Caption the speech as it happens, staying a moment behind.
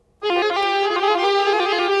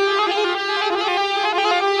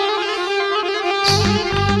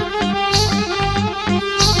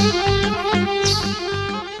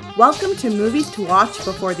Welcome to Movies to Watch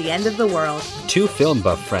Before the End of the World. Two film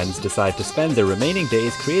buff friends decide to spend their remaining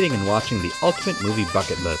days creating and watching the ultimate movie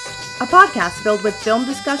bucket list. A podcast filled with film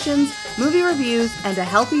discussions, movie reviews, and a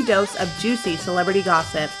healthy dose of juicy celebrity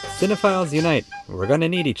gossip. Cinephiles unite. We're gonna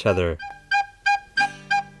need each other.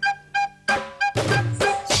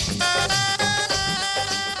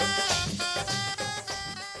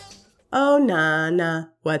 Oh,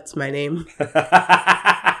 Nana, what's my name?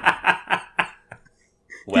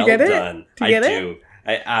 Well get it? done. Do you I get do.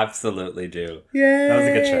 I absolutely do. Yay. That was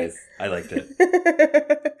a good choice. I liked it.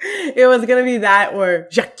 It was going to be that or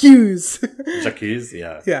J'accuse. J'accuse?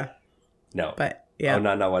 Yeah. Yeah, No. but yeah. Oh,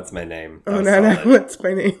 no, what's my name? Oh, That was Nana, solid. what's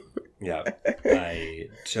my name? Yeah. I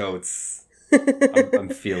totes. I'm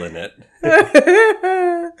feeling it.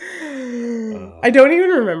 I don't even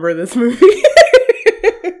remember this movie.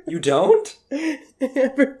 You don't?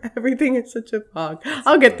 Everything is such a fog.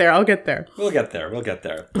 I'll get there. We'll get there. I'll get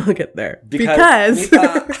there. Because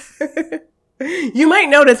You might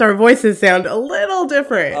notice our voices sound a little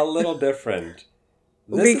different. a little different.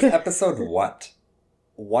 This is episode what?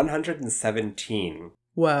 117.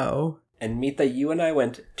 Whoa. And Mita, you and I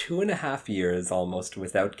went 2.5 years almost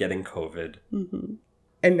without getting COVID. Mm-hmm.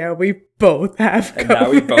 And now we both have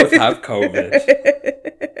COVID.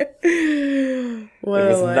 Well, it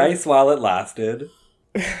was nice while it lasted.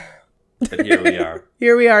 But here we are.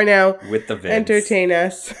 Here we are now. With the vids. Entertain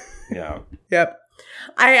us. Yeah. Yep.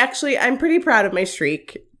 I'm pretty proud of my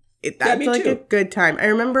streak. That's me like too. a good time. I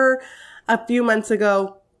remember a few months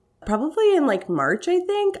ago, probably in like March, I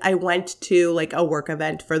think, I went to like a work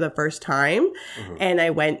event for the first time. Mm-hmm. And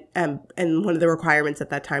I went, and one of the requirements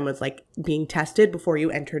at that time was like being tested before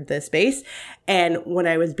you entered the space. And when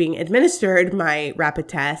I was being administered my rapid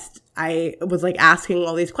test, I was like asking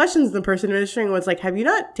all these questions. The person administering was like, "Have you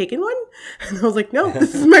not taken one?" And I was like, "No,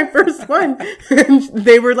 this is my first one." And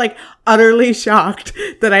they were like utterly shocked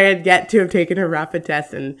that I had yet to have taken a rapid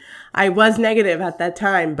test. And I was negative at that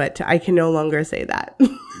time, but I can no longer say that.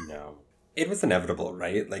 No. It was inevitable,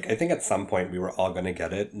 right? Like, I think at some point we were all going to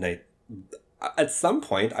get it. And at some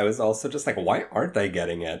point, I was also just like, why aren't they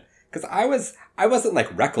getting it? Because I wasn't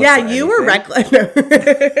like reckless. Yeah, you were reckless.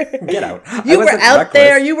 Get out. You were out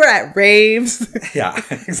there. You were at raves. Yeah,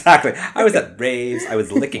 exactly. I was at raves. I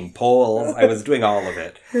was licking poles. I was doing all of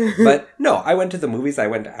it. But no, I went to the movies. I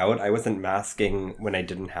went out. I wasn't masking when I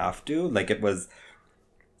didn't have to. Like, I was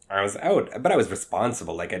out, but I was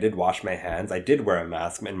responsible. Like, I did wash my hands. I did wear a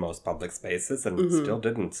mask in most public spaces and still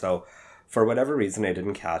didn't. So for whatever reason, I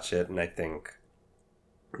didn't catch it. And I think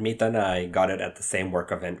Mita and I got it at the same work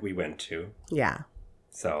event we went to. Yeah.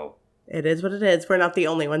 So it is what it is. We're not the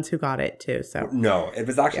only ones who got it too. So no, it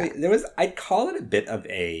was actually, I'd call it a bit of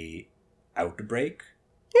a outbreak.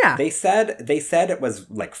 Yeah. They said it was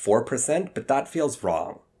like 4%, but that feels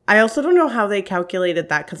wrong. I also don't know how they calculated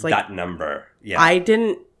that. Cause like that number. Yeah. I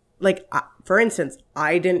didn't like, for instance,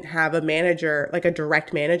 I didn't have a manager, like a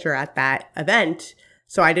direct manager at that event.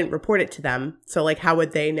 So I didn't report it to them. So like, how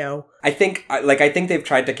would they know? I think they've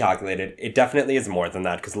tried to calculate it. It definitely is more than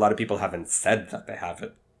that because a lot of people haven't said that they have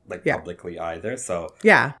it publicly either. So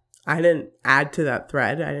yeah, I didn't add to that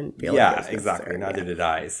thread. I didn't feel like it was exactly. Neither did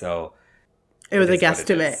I. So it was a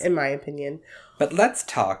guesstimate, in my opinion. But let's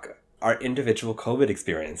talk our individual COVID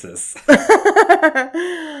experiences.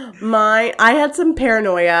 I had some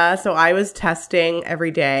paranoia, so I was testing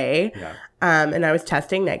every day. Yeah. And I was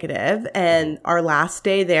testing negative. And our last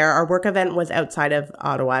day there, our work event was outside of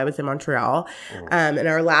Ottawa. I was in Montreal. And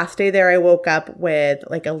our last day there, I woke up with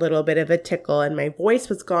like a little bit of a tickle and my voice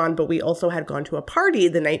was gone. But we also had gone to a party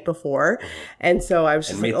the night before. And so I was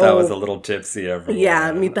just like, Mita was a little tipsy everyone. Yeah,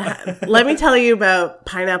 let me tell you about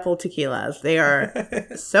pineapple tequilas. They are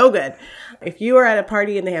so good. If you are at a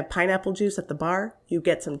party and they have pineapple juice at the bar, you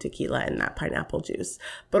get some tequila in that pineapple juice.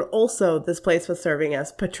 But also, this place was serving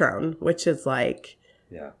us Patron, which is like,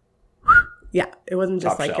 yeah, it wasn't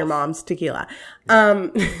just Top like shelf. your mom's tequila.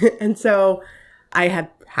 And so I had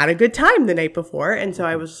a good time the night before, and so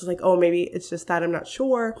I was just like, oh, maybe it's just that, I'm not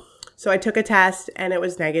sure. So I took a test, and it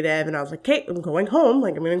was negative, and I was like, okay, I'm going home.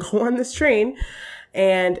 Like, I'm going to go on this train.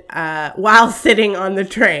 And while sitting on the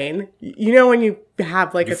train, you know when you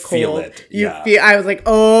have like a cold, feel it. I was like,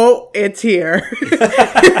 oh, it's here.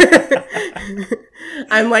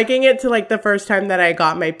 I'm liking it to like the first time that I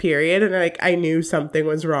got my period and like I knew something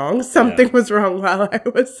was wrong. Something was wrong while I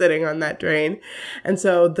was sitting on that train. And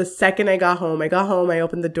so the second I got home, I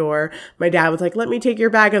opened the door. My dad was like, let me take your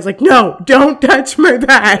bag. I was like, no, don't touch my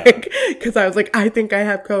bag. Because I was like, I think I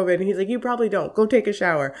have COVID. And he's like, you probably don't. Go take a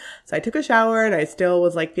shower. So I took a shower and I still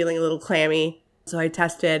was like feeling a little clammy. So I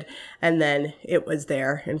tested And then it was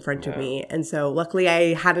there in front of me. And so luckily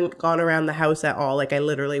I hadn't gone around the house at all. Like I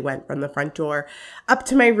literally went from the front door up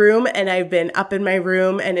to my room, and I've been up in my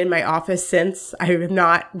room and in my office since. I have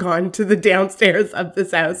not gone to the downstairs of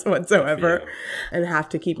this house whatsoever, and have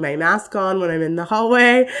to keep my mask on when I'm in the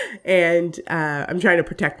hallway. And I'm trying to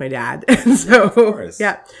protect my dad. So,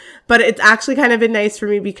 yeah. But it's actually kind of been nice for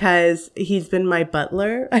me because he's been my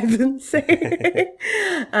butler, I've been saying.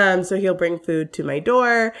 So he'll bring food to my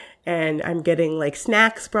door, and I'm getting like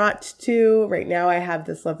snacks brought to. Right now I have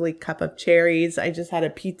this lovely cup of cherries. I just had a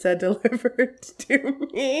pizza delivered to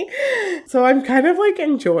me. So I'm kind of like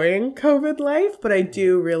enjoying COVID life, but I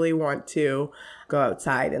do really want to go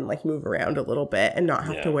outside and like move around a little bit and not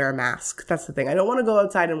have to wear a mask. That's the thing. I don't want to go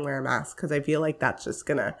outside and wear a mask because I feel like that's just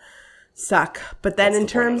gonna suck. But then in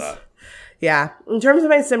terms of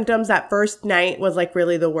my symptoms, that first night was like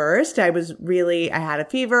really the worst. I had a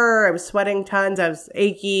fever, I was sweating tons, I was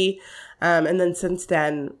achy. And then since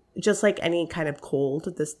then, just like any kind of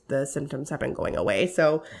cold, the symptoms have been going away.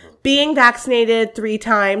 So being vaccinated 3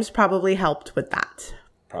 times probably helped with that.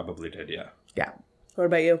 Probably did, yeah. Yeah. What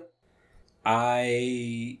about you?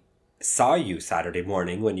 I saw you Saturday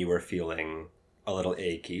morning when you were feeling a little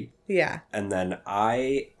achy. Yeah. And then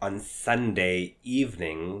I, on Sunday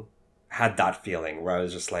evening, had that feeling where I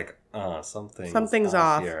was just like, something's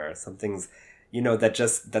off here. Something's,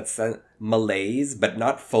 that's a malaise, but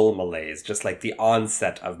not full malaise, just like the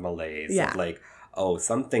onset of malaise. Yeah. Of like,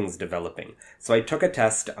 something's developing. So I took a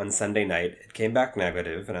test on Sunday night. It came back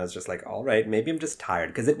negative, and I was just like, all right, maybe I'm just tired.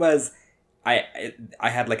 Because it was, I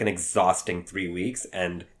had like an exhausting 3 weeks,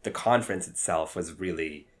 and the conference itself was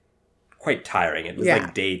really quite tiring. It was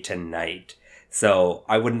like day to night. So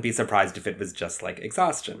I wouldn't be surprised if it was just like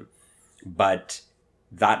exhaustion. But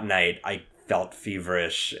that night I felt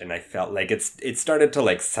feverish, and I felt like it started to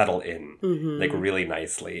like settle in like really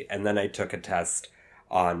nicely. And then I took a test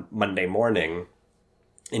on Monday morning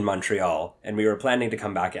in Montreal, and we were planning to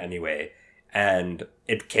come back anyway. And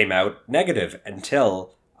it came out negative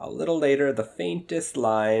until a little later, the faintest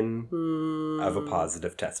line of a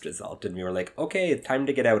positive test result. And we were like, okay, it's time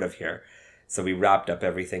to get out of here. So we wrapped up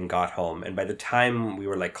everything, got home. And by the time we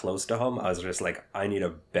were like close to home, I was just like, I need a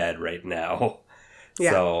bed right now.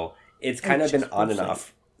 Yeah. So it's kind of been on and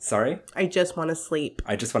off. Sorry? I just want to sleep.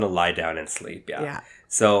 I just want to lie down and sleep. Yeah.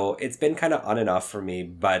 So it's been kind of on and off for me,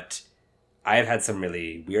 but I've had some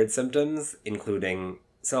really weird symptoms, including,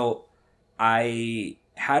 so I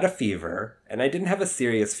had a fever, and I didn't have a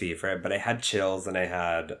serious fever, but I had chills, and I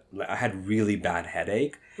had really bad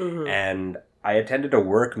headache. And I attended a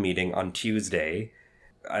work meeting on Tuesday.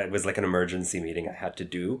 It was like an emergency meeting I had to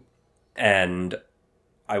do. And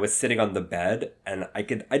I was sitting on the bed, and I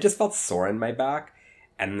just felt sore in my back.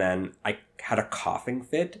 And then I had a coughing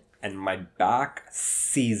fit, and my back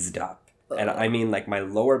seized up. And I mean, like, my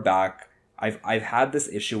lower back, I've had this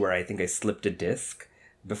issue where I think I slipped a disc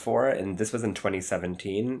before, and this was in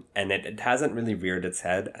 2017, and it hasn't really reared its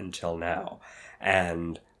head until now.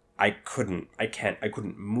 And I couldn't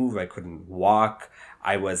move, I couldn't walk.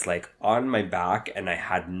 I was like on my back, and I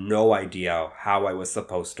had no idea how I was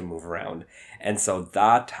supposed to move around. And so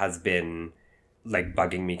that has been like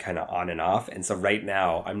bugging me kind of on and off. And so right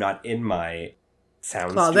now I'm not in my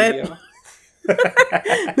sound studio.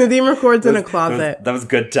 Nadim records in a closet. That was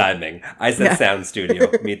good timing. I said sound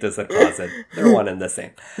studio. Meet this at closet. They're one and the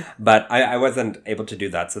same. But I wasn't able to do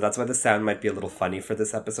that. So that's why the sound might be a little funny for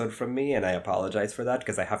this episode from me. And I apologize for that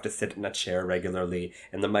because I have to sit in a chair regularly.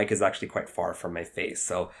 And the mic is actually quite far from my face.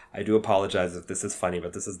 So I do apologize if this is funny,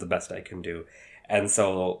 but this is the best I can do. And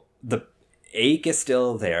so the ache is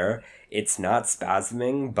still there. It's not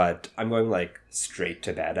spasming, but I'm going like straight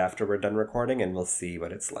to bed after we're done recording, and we'll see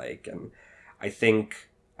what it's like. And I think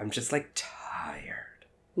I'm just like tired.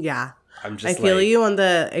 Yeah. I feel you on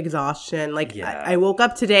the exhaustion. Like I woke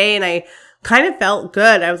up today and I kind of felt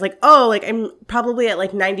good. I was like, oh, like I'm probably at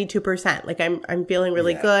like 92%. Like I'm feeling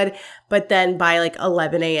really good. But then by like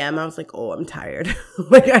 11 a.m. I was like, oh, I'm tired.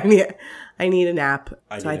 Like I need a nap.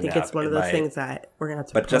 So I think it's one of those things that we're going to have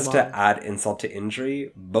to But just to add insult to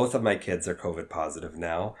injury, both of my kids are COVID positive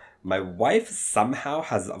now. My wife somehow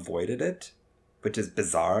has avoided it, which is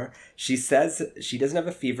bizarre. She says she doesn't have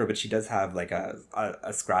a fever, but she does have like a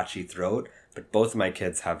scratchy throat. But both of my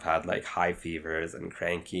kids have had like high fevers and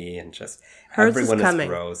cranky, and just everyone is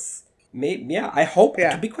gross. I hope,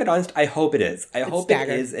 to be quite honest, I hope it is. I hope it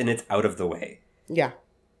is, and it's out of the way. Yeah.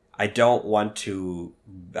 I don't want to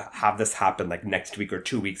have this happen like next week or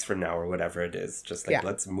 2 weeks from now or whatever it is. Just like,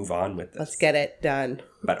 let's move on with this. Let's get it done.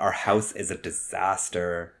 But our house is a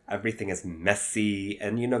disaster. Everything is messy.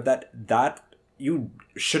 And you know, that you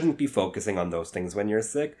shouldn't be focusing on those things when you're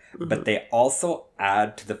sick, but they also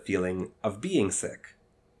add to the feeling of being sick.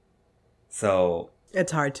 So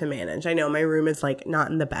It's hard to manage. I know my room is like not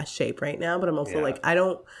in the best shape right now, but I'm also like, I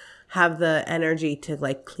don't have the energy to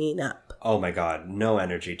like clean up. oh my God, no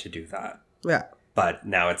energy to do that. Yeah. But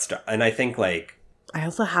now it's, and I think like, I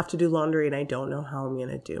also have to do laundry and I don't know how I'm going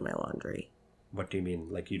to do my laundry. what do you mean?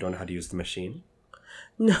 Like you don't know how to use the machine?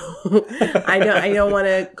 No, I don't want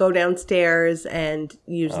to go downstairs and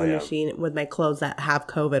use the machine with my clothes that have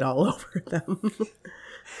COVID all over them.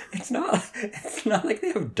 It's not like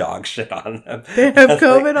they have dog shit on them. They have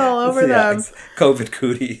COVID all over them. It's COVID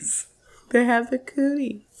cooties. They have the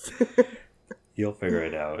cooties. You'll figure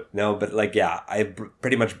it out. No, but like, yeah, I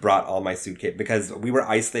pretty much brought all my suitcase because we were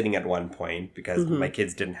isolating at one point because my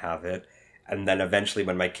kids didn't have it. And then eventually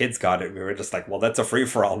when my kids got it, we were just like, well, that's a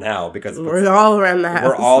free-for-all now because we're all around the house.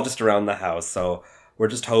 We're all just around the house. So we're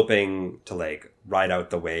just hoping to like ride out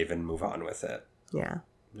the wave and move on with it. Yeah.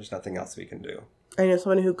 There's nothing else we can do. I know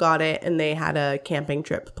someone who got it and they had a camping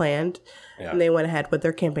trip planned. Yeah. And they went ahead with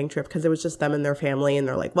their camping trip because it was just them and their family. And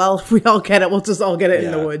they're like, well, if we all get it, we'll just all get it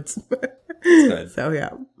in the woods. That's good. So, yeah.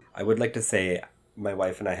 I would like to say my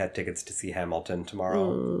wife and I had tickets to see Hamilton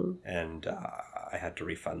tomorrow. And I had to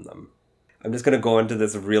refund them. I'm just going to go into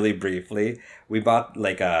this really briefly. We bought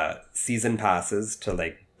like season passes to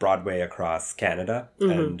like Broadway across Canada.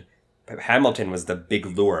 And Hamilton was the big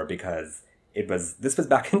lure because this was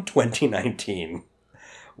back in 2019.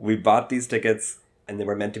 We bought these tickets and they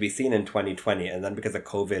were meant to be seen in 2020. And then because of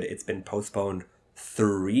COVID, it's been postponed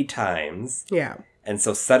 3 times. Yeah. And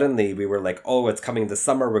so suddenly we were like, oh, it's coming this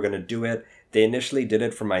summer. We're going to do it. They initially did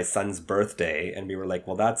it for my son's birthday. And we were like,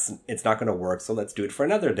 well, it's not going to work. So let's do it for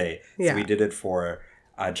another day. Yeah. So we did it for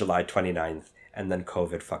July 29th. And then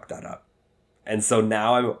COVID fucked that up. And so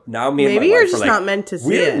now me and my maybe wife you're just are like, not meant to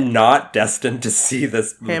see it. We're not destined to see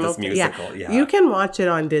this musical. Yeah. You can watch it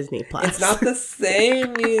on Disney Plus. It's not the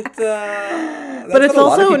same, Nita. But it's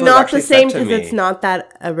also not the same because it's not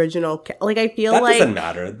that original. Like I feel that like doesn't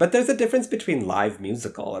matter. But there's a difference between live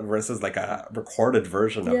musical versus like a recorded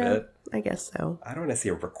version of it. I guess so. I don't want to see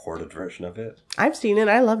a recorded version of it. I've seen it.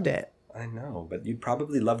 I loved it. I know, but you'd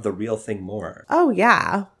probably love the real thing more. Oh,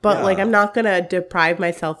 yeah. But, like, I'm not going to deprive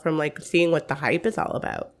myself from, like, seeing what the hype is all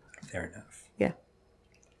about. Fair enough. Yeah.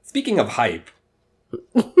 Speaking of hype.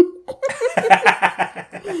 The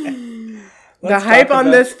hype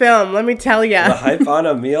on this film, let me tell you. The hype on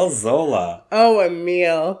Emile Zola. Oh,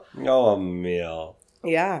 Emile. Oh, Emile.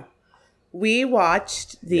 Yeah. We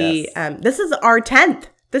watched the, this is our 10th.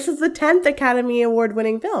 This is the 10th Academy Award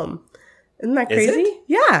winning film. Isn't that crazy? Is it?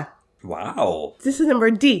 Yeah. Wow. This is number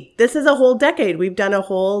D. This is a whole decade. We've done a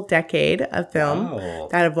whole decade of film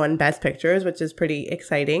that have won Best Pictures, which is pretty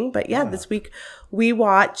exciting. But yeah, this week we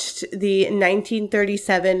watched the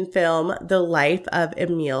 1937 film, The Life of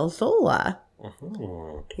Emile Zola.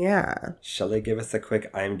 Yeah. Shall I give us a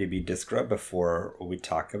quick IMDb disc before we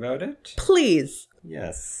talk about it? Please.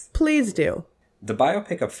 Yes. Please do. The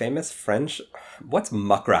biopic of famous French... What's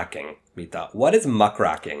muckraking, Mita? What is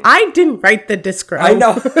muckraking? I didn't write the disc. I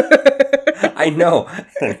know. I know.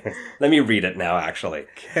 Let me read it now, actually.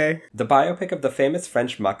 Okay. The biopic of the famous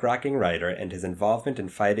French muckraking writer and his involvement in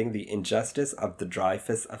fighting the injustice of the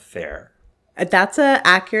Dreyfus Affair. That's an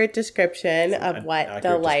accurate description of what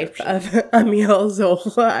the life of Emile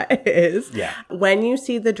Zola is. Yeah. When you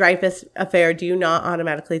see the Dreyfus Affair, do you not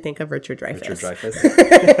automatically think of Richard Dreyfuss? Richard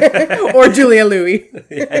Dreyfuss? Or Julia Louis?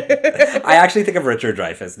 Yeah. I actually think of Richard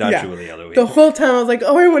Dreyfuss, not Julia Louis. The whole time I was like,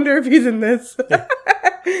 oh, I wonder if he's in this.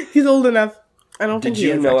 He's old enough. I don't think he is.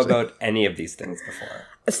 Did you know actually about any of these things before?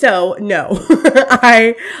 So, no.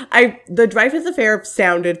 The Dreyfus Affair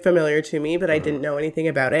sounded familiar to me, but I didn't know anything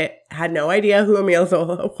about it. Had no idea who Emile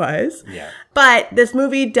Zola was. Yeah. But this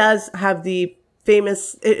movie does have it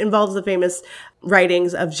involves the famous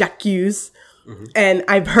writings of Jacques. And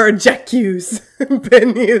I've heard Jacques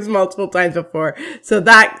been used multiple times before. So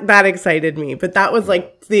that excited me. But that was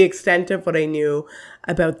like the extent of what I knew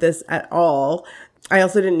about this at all. I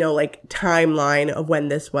also didn't know like timeline of when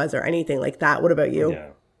this was or anything like that. What about you? Yeah.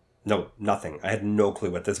 No, nothing. I had no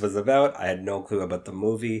clue what this was about. I had no clue about the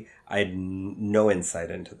movie. I had no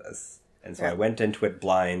insight into this. And so I went into it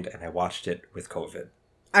blind and I watched it with COVID.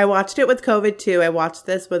 I watched it with COVID too. I watched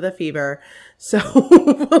this with a fever. So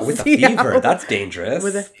with a fever? That's dangerous.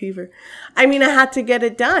 With a fever. I mean, I had to get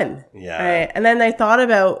it done. Yeah. And then I thought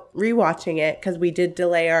about rewatching it because we did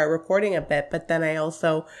delay our recording a bit, but then I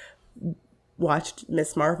also watched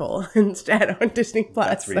Ms. Marvel instead on Disney Plus.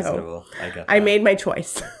 That's reasonable. I get that. I made my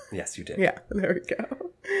choice. Yes, you did. Yeah, there we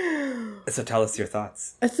go. So tell us your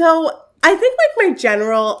thoughts. So I think like my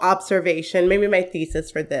general observation, maybe my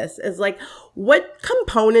thesis for this is like, what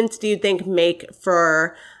components do you think make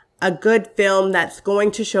for a good film that's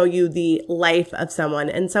going to show you the life of someone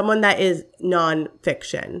and someone that is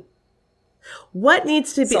nonfiction? What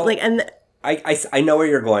needs to be So, like, and I know where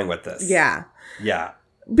you're going with this. yeah, Yeah.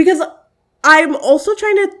 because I'm also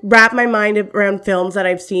trying to wrap my mind around films that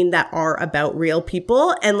I've seen that are about real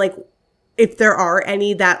people and like if there are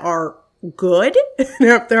any that are good and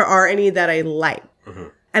if there are any that I like. Mm-hmm.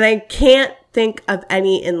 And I can't think of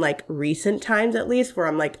any in like recent times at least where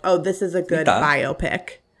I'm like, oh, this is a good Rita.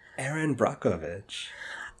 biopic. Aaron Brockovich.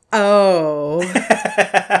 Oh.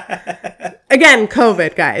 Again,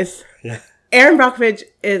 COVID, guys. Yeah. Aaron Brockovich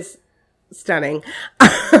is stunning.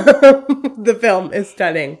 The film is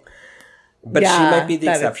stunning. But she Yeah, might be the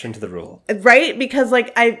that is- exception to the rule. Right? Because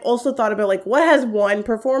like I've also thought about like what has won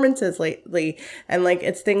performances lately. And like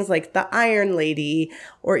it's things like The Iron Lady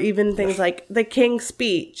or even things like The King's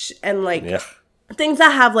Speech and like Yeah. things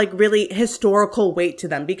that have like really historical weight to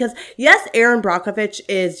them. Because yes, Aaron Brockovich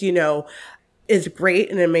is, you know, is great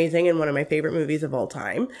and amazing and one of my favorite movies of all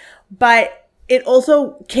time. But it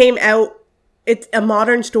also came out, it's a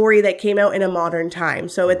modern story that came out in a modern time.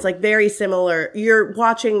 So it's like very similar. You're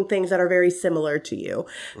watching things that are very similar to you.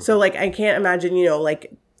 So like I can't imagine, you know,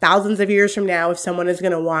 like thousands of years from now, if someone is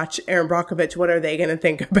going to watch Aaron Brockovich, what are they going to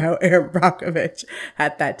think about Aaron Brockovich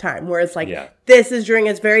at that time? Whereas like Yeah. this is during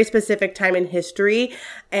a very specific time in history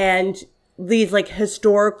and these like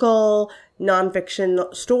historical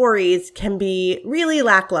nonfiction stories can be really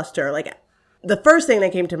lackluster. Like the first thing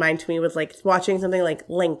that came to mind to me was like watching something like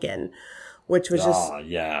Lincoln, which was just Oh,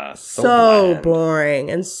 yeah. so bland. boring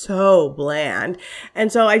and so bland.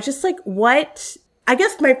 And so I just like, what? I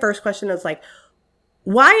guess my first question is like,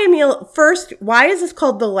 why is this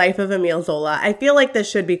called The Life of Emile Zola? I feel like this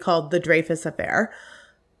should be called The Dreyfus Affair.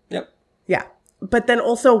 Yep. Yeah. But then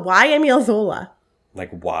also, why Emile Zola? Like,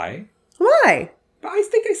 why? Why? But I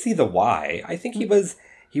think I see the why. I think he was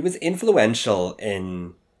influential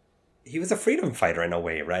in... He was a freedom fighter in a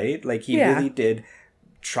way, right? Like, he Yeah. really did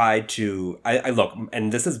try to... I look,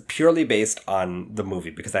 and this is purely based on the movie,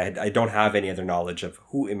 because I don't have any other knowledge of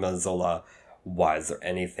who Emile Zola was or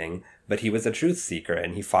anything, but he was a truth seeker,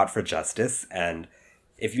 and he fought for justice, and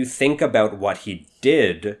if you think about what he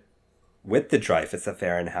did with the Dreyfus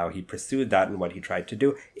Affair and how he pursued that and what he tried to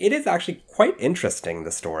do, it is actually quite interesting,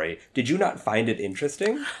 the story. Did you not find it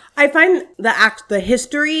interesting? I find the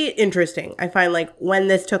history interesting. I find like when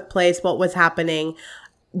this took place, what was happening,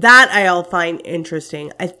 that I'll find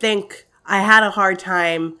interesting. I think I had a hard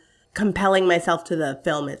time compelling myself to the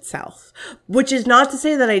film itself, which is not to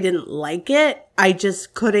say that I didn't like it. I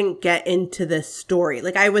just couldn't get into this story.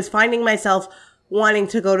 Like I was finding myself wanting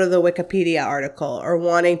to go to the Wikipedia article or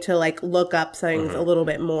wanting to like look up things a little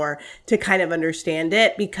bit more to kind of understand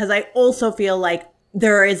it, because I also feel like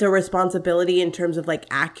there is a responsibility in terms of like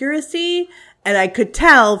accuracy. And I could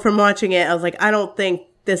tell from watching it, I was like, I don't think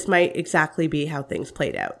this might exactly be how things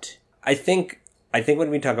played out. I think when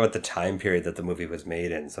we talk about the time period that the movie was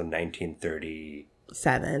made in, so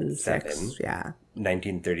 7, 6, yeah.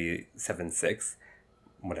 1937, 6,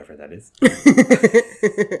 whatever that is.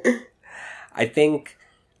 I think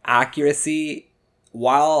accuracy,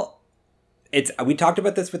 while we talked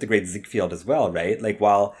about this with the Great Ziegfeld as well, right? Like,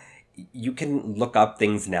 while you can look up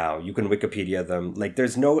things now, you can Wikipedia them, like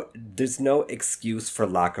there's no excuse for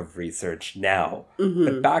lack of research now.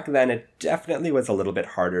 But back then it definitely was a little bit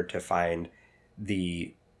harder to find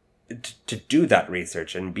to do that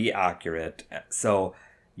research and be accurate. So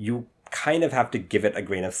you kind of have to give it a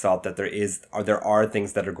grain of salt that there are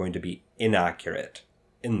things that are going to be inaccurate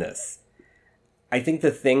in this. I think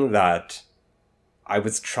the thing that I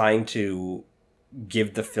was trying to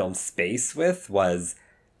give the film space with was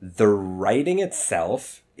the writing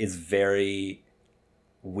itself is very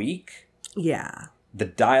weak. Yeah. The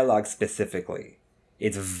dialogue specifically,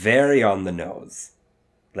 it's very on the nose.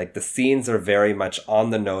 Like the scenes are very much on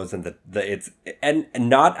the nose, and it's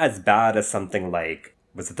not as bad as something like,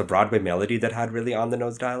 was it the Broadway Melody that had really on the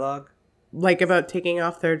nose dialogue? Like about taking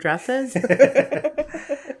off their dresses?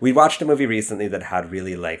 We watched a movie recently that had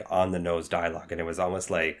really like on the nose dialogue, and it was almost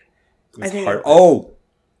like it was I think hard. it- Oh,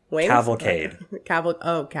 Wings? Cavalcade.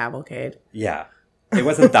 Cavalcade. Yeah, it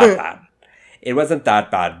wasn't that bad. It wasn't that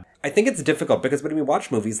bad. I think it's difficult because when we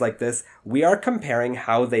watch movies like this, we are comparing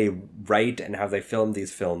how they write and how they film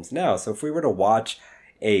these films now. So if we were to watch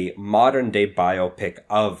a modern day biopic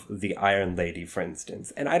of The Iron Lady, for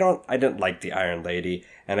instance, and I didn't like The Iron Lady,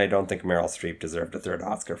 and I don't think Meryl Streep deserved a third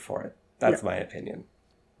Oscar for it. That's my opinion.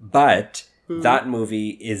 But that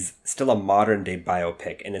movie is still a modern day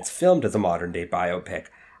biopic, and it's filmed as a modern day biopic.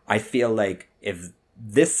 I feel like if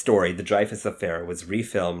this story, The Dreyfus Affair, was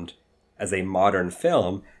refilmed as a modern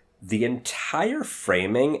film, the entire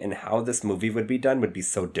framing and how this movie would be done would be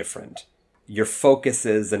so different. Your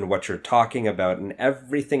focuses and what you're talking about and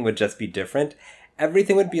everything would just be different.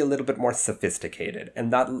 Everything would be a little bit more sophisticated.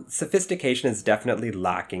 And that sophistication is definitely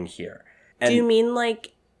lacking here. And do you mean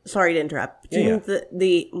like, sorry to interrupt. Do you mean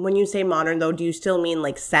the when you say modern though, do you still mean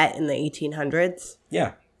like set in the 1800s?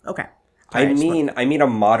 Yeah. Okay. I mean a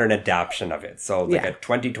modern adaptation of it. So like a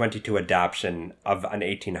 2022 adaptation of an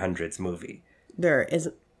 1800s movie. There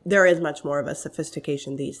is much more of a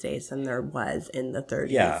sophistication these days than there was in the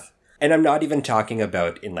 30s. Yeah. And I'm not even talking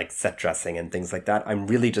about in like set dressing and things like that. I'm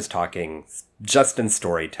really just talking just in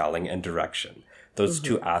storytelling and direction. Those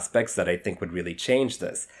two aspects that I think would really change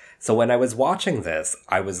this. So when I was watching this,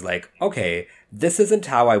 I was like, okay, this isn't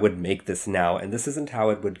how I would make this now, and this isn't how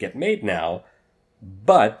it would get made now,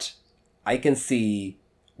 but I can see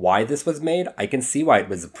why this was made. I can see why it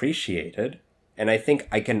was appreciated, and I think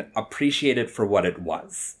I can appreciate it for what it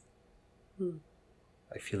was.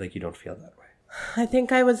 I feel like you don't feel that way. I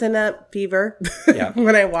think I was in a fever Yeah.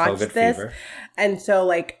 when I watched COVID this. fever. And so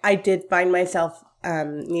like I did find myself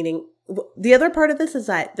needing the other part of this is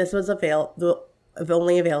that this was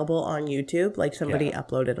only available on YouTube. Like somebody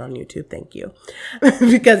uploaded on YouTube. Thank you.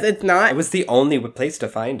 Because it's not. It was the only place to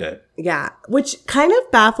find it. Yeah. Which kind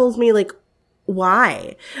of baffles me. Like,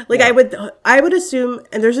 why? Like I would assume,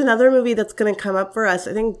 and there's another movie that's going to come up for us.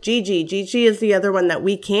 I think Gigi is the other one that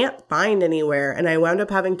we can't find anywhere. And I wound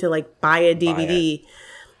up having to like buy a DVD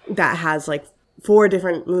that has like 4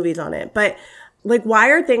 different movies on it. But like, why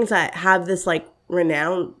are things that have this like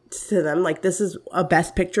renown to them, like this is a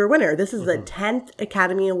Best Picture winner, this is the 10th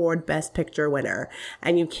Academy Award Best Picture winner,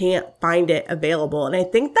 and you can't find it available? And I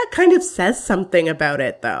think that kind of says something about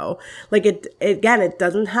it though. Like it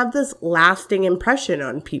doesn't have this lasting impression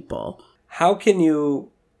on people. How can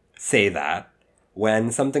you say that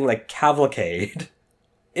when something like Cavalcade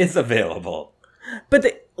is available? But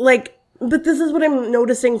this is what I'm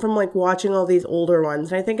noticing from like watching all these older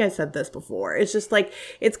ones. And I think I said this before. It's just like,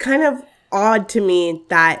 it's kind of odd to me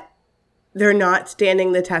that they're not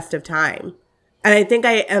standing the test of time. And I think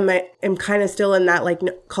I am kind of still in that like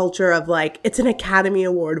culture of like, it's an Academy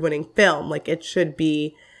Award winning film. Like it should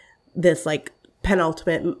be this like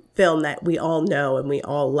penultimate film that we all know and we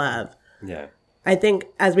all love. Yeah. I think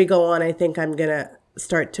as we go on, I think I'm going to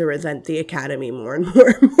start to resent the Academy more and more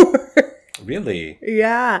and more. Really?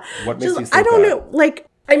 Yeah. What makes you say I don't that? know. Like,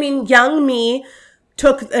 I mean, young me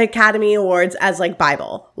took the Academy Awards as like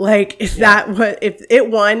Bible. Like if it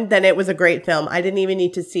won, then it was a great film. I didn't even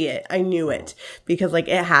need to see it. I knew it because like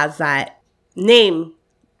it has that name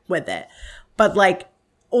with it. But like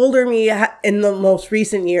older me in the most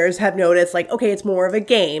recent years have noticed like, okay, it's more of a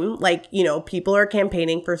game. Like, you know, people are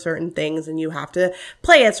campaigning for certain things and you have to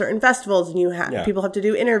play at certain festivals and people have to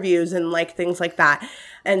do interviews and like things like that.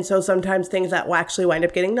 And so sometimes things that will actually wind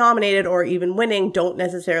up getting nominated or even winning don't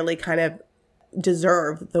necessarily kind of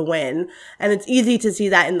deserve the win. And it's easy to see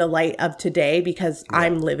that in the light of today because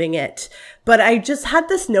I'm living it. But I just had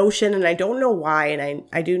this notion, and I don't know why, and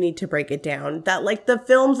I do need to break it down, that like the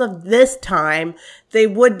films of this time, they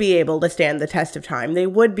would be able to stand the test of time. They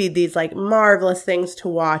would be these like marvelous things to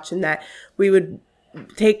watch, and that we would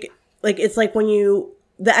take, like, it's like when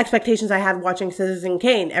the expectations I had watching Citizen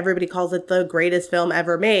Kane, everybody calls it the greatest film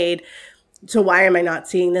ever made. So why am I not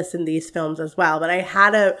seeing this in these films as well? But I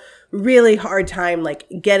had a really hard time like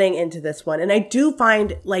getting into this one. And I do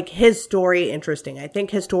find like his story interesting. I think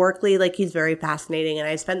historically, like he's very fascinating. And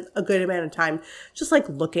I spent a good amount of time just like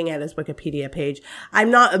looking at his Wikipedia page. I'm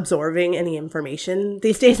not absorbing any information.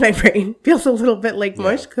 These days, my brain feels a little bit like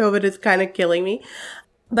mush. COVID is kind of killing me.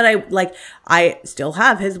 But I still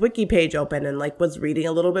have his wiki page open and like was reading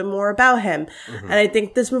a little bit more about him. Mm-hmm. And I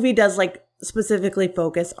think this movie does like specifically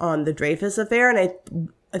focus on the Dreyfus Affair. And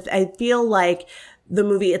I feel like the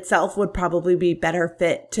movie itself would probably be better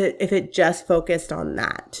fit to if it just focused on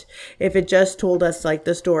that. If it just told us like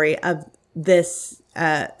the story of this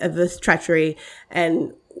treachery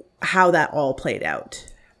and how that all played out.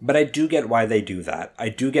 But I do get why they do that. I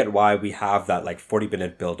do get why we have that like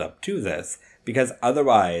 40-minute build up to this. Because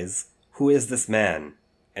otherwise, who is this man?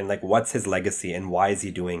 And like, what's his legacy? And why is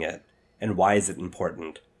he doing it? And why is it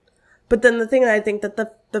important? But then the thing that I think that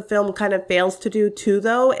the film kind of fails to do too,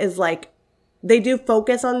 though, is like, they do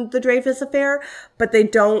focus on the Dreyfus Affair, but they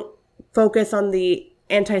don't focus on the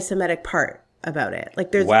anti-Semitic part about it.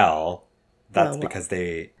 Like there's... That's because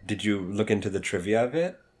they... Did you look into the trivia of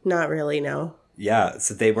it? Not really, no. Yeah,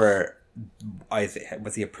 so they were...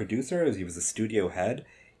 Was he a producer? Or he was a studio head?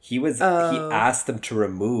 He asked them to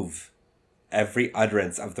remove every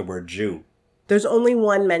utterance of the word Jew. There's only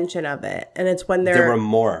one mention of it, and it's when There were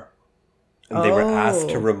more. And they were asked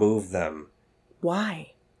to Oh. remove them.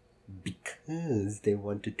 Why? Because they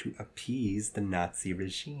wanted to appease the Nazi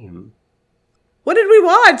regime. What did we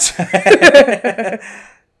watch?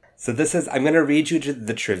 So I'm going to read you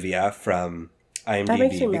the trivia from makes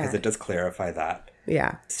IMDb me because mad. it does clarify that.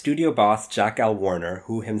 Yeah. Studio boss Jack L. Warner,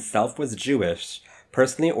 who himself was Jewish,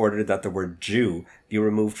 personally ordered that the word Jew be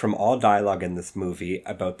removed from all dialogue in this movie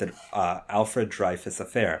about the Alfred Dreyfus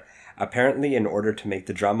affair, apparently in order to make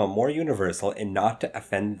the drama more universal and not to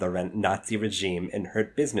offend the Nazi regime and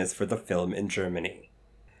hurt business for the film in Germany.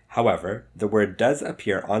 However, the word does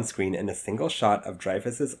appear on screen in a single shot of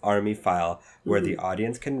Dreyfus's army file where the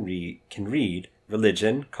audience can read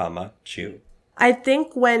religion, Jew. I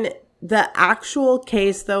think when the actual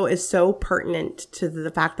case, though, is so pertinent to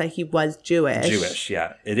the fact that he was Jewish. Jewish,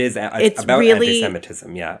 yeah. It is It's about really-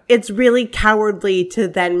 anti-Semitism, yeah. It's really cowardly to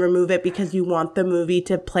then remove it because you want the movie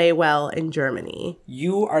to play well in Germany.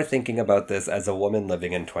 You are thinking about this as a woman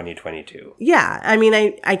living in 2022. Yeah. I mean,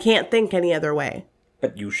 I can't think any other way.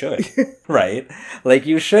 But you should, right? Like,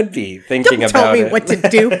 you should be thinking Don't about tell me it. what to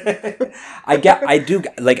do.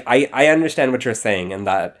 I understand what you're saying, and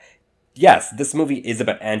that, yes, this movie is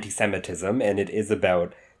about anti-Semitism, and it is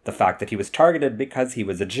about the fact that he was targeted because he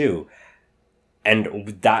was a Jew.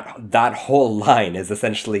 And that whole line is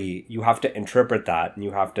essentially, you have to interpret that, and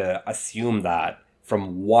you have to assume that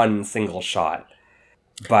from one single shot.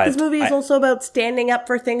 But This movie is also about standing up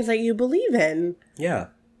for things that you believe in. yeah.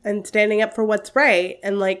 And standing up for what's right.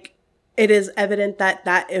 And, like, it is evident that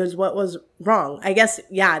that is what was wrong. I guess,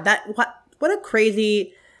 yeah, what a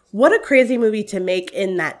crazy movie to make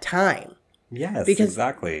in that time. Yes, Because-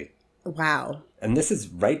 exactly. Wow. And this is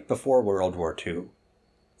right before World War II.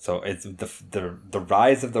 So it's the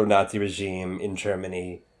rise of the Nazi regime in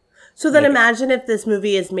Germany. So then imagine if this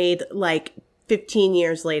movie is made, like, 15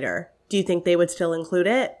 years later. Do you think they would still include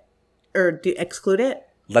it? Or exclude it?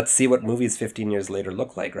 Let's see what movies 15 years later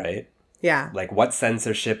look like, right? Yeah. Like what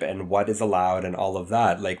censorship and what is allowed and all of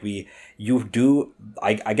that. Like I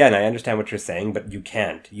understand what you're saying, but you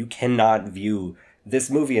can't. You cannot view this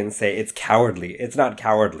movie and say it's cowardly. It's not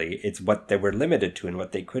cowardly. It's what they were limited to and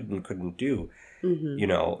what they could and couldn't do. Mm-hmm. You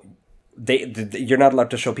know, you're not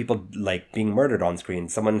allowed to show people like being murdered on screen.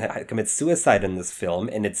 Someone commits suicide in this film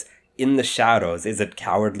and it's in the shadows. Is it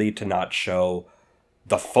cowardly to not show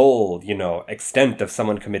the full, extent of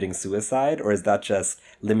someone committing suicide, or is that just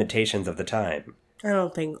limitations of the time? I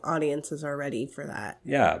don't think audiences are ready for that.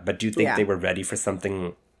 Yeah, but do you think Yeah. they were ready for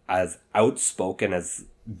something as outspoken as,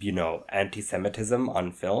 anti-Semitism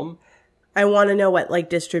on film? I want to know what, like,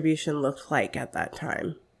 distribution looked like at that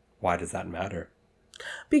time. Why does that matter?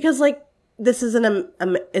 Because, like, this is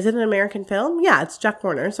is it an American film? Yeah, it's Jack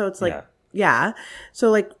Warner, so it's like, yeah. So,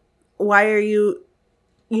 like, why are you,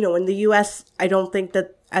 in the U.S., I don't think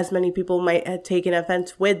that as many people might have taken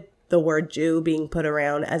offense with the word Jew being put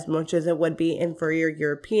around as much as it would be in for your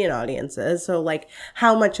European audiences. So, like,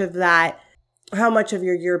 how much of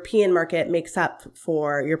your European market makes up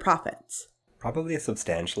for your profits? Probably a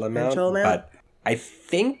substantial amount, Substantial amount? but I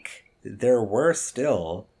think there was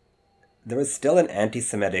still an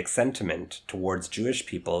anti-Semitic sentiment towards Jewish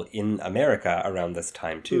people in America around this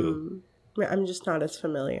time too. I'm just not as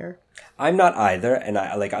familiar. I'm not either, and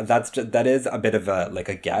that is a bit of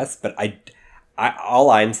a guess, but I all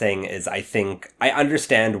I'm saying is I think I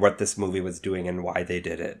understand what this movie was doing and why they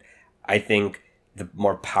did it. I think the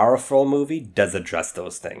more powerful movie does address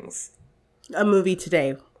those things. A movie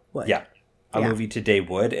today would. Yeah. A Yeah. movie today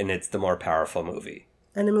would, and it's the more powerful movie.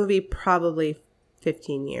 And a movie probably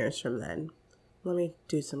 15 years from then. Let me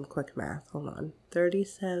do some quick math. Hold on.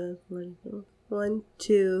 37, 1,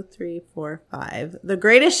 2, 3, 4, 5. The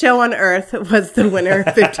Greatest Show on Earth was the winner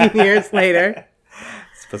 15 years later.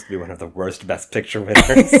 It's supposed to be one of the worst Best Picture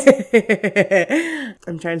winners.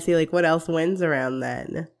 I'm trying to see, like, what else wins around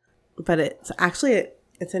then. But it's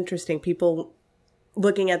interesting. People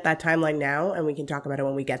looking at that timeline now, and we can talk about it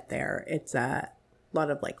when we get there, it's a lot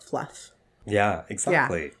of, like, fluff. Yeah,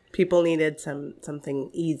 exactly. Yeah. People needed something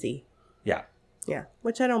easy. Yeah. Yeah.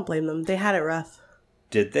 Which I don't blame them. They had it rough.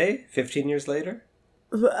 Did they? 15 years later?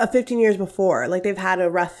 15 years before. Like, they've had a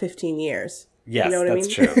rough 15 years. Yes, You know what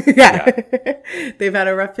that's I mean? true. Yeah. They've had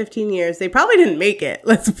a rough 15 years. They probably didn't make it,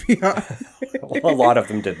 let's be honest. Well, a lot of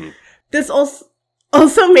them didn't. This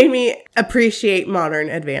also made me appreciate modern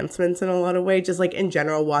advancements in a lot of ways. Just, like, in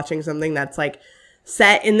general, watching something that's, like,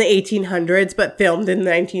 set in the 1800s but filmed in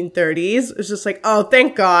the 1930s. It's just like, oh,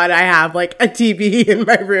 thank God I have, like, a TV in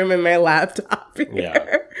my room and my laptop here.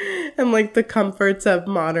 Yeah. And, like, the comforts of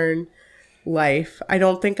modern life. I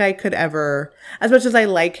don't think I could ever, as much as I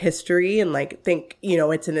like history and like think,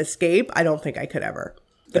 it's an escape, I don't think I could ever.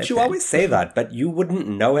 But you always say that, but you wouldn't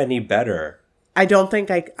know any better. I don't think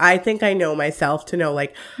I think I know myself to know,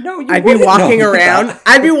 like, No, you I'd be wouldn't walking know around. that.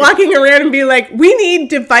 I'd be walking around and be like, we need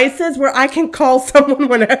devices where I can call someone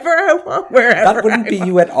whenever I want, wherever. That wouldn't be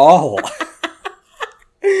you at all.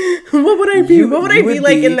 What would I be? You- What would you I be would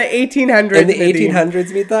like be- in the 1800s? In the Mindy?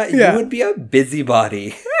 1800s, Mita, Yeah. you would be a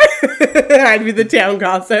busybody. I'd be the town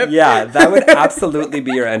gossip. Yeah, that would absolutely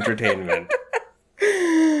be your entertainment.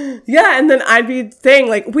 Yeah, and then I'd be saying,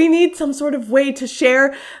 like, we need some sort of way to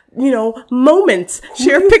share, moments,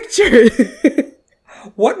 share pictures.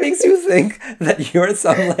 What makes you think that you're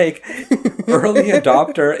some like early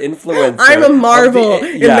adopter influencer? I'm a marvel of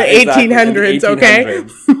in the exactly, 1800s, okay?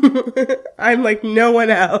 1800s. I'm like no one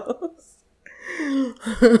else.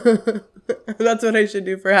 That's what I should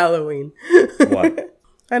do for Halloween. What?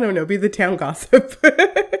 I don't know, be the town gossip.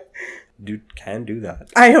 You can do that.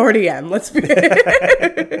 I already am. Let's be.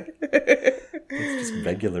 It's just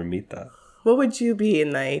regular Mita. What would you be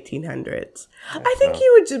in the 1800s? I think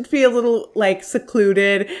you would just be a little like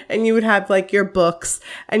secluded, and you would have like your books,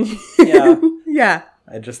 and Yeah. yeah,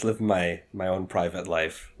 I just live my own private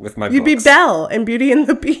life with my you'd books. be Belle in Beauty and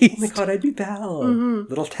the Oh my Beast. god, I'd be Belle.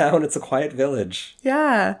 Little town, it's a quiet village.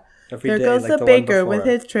 Yeah, Every there day, goes like the the one baker with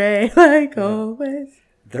before. his tray, like always.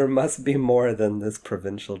 There must be more than this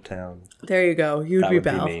provincial town. There you go. You'd That be would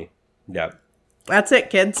Belle. be me. Yeah. That's it,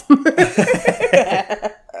 kids.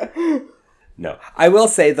 No. I will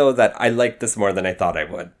say, though, that I liked this more than I thought I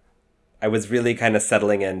would. I was really kind of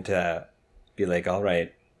settling in to be like, all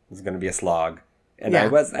right, this is going to be a slog. And Yeah.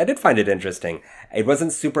 I did find it interesting. It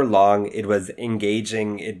wasn't super long. It was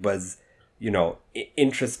engaging. It was,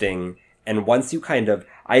 interesting. And once you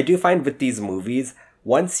I do find with these movies,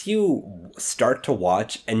 once you start to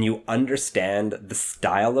watch and you understand the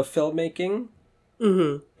style of filmmaking,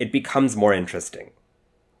 it becomes more interesting.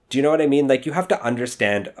 Do you know what I mean? Like, you have to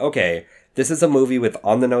understand, okay, this is a movie with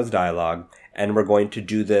on-the-nose dialogue, and we're going to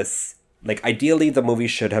do this. Like, ideally, the movie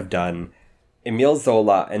should have done Emile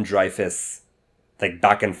Zola and Dreyfus, like,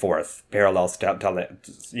 back and forth, parallel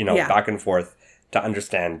Yeah. back and forth to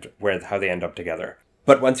understand how they end up together.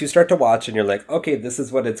 But once you start to watch and you're like, okay, this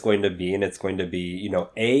is what it's going to be, and it's going to be,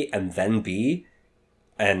 A and then B,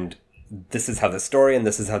 and this is how the story and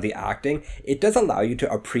this is how the acting, it does allow you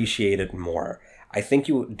to appreciate it more. I think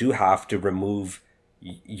you do have to remove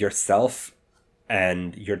yourself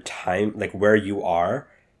and your time, like where you are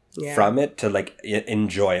Yeah. from it to like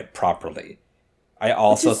enjoy it properly. I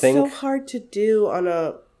also It's think, so hard to do on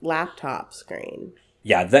a laptop screen.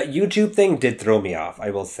 yeah, that YouTube thing did throw me off, I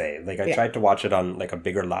will say. Like, I Yeah. tried to watch it on like a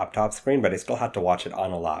bigger laptop screen, but I still had to watch it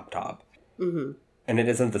on a laptop. Mm-hmm. And it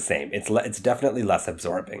isn't the same. It's definitely less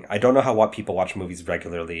absorbing. I don't know how people watch movies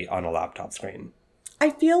regularly on a laptop screen. I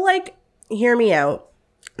feel like, hear me out.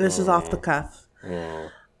 This is off the cuff.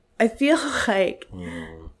 I feel like,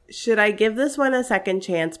 should I give this one a second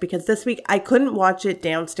chance? Because this week I couldn't watch it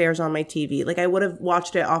downstairs on my TV. Like, I would have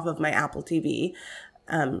watched it off of my Apple TV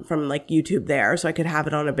from like YouTube there, so I could have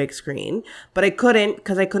it on a big screen. But I couldn't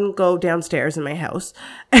because I couldn't go downstairs in my house.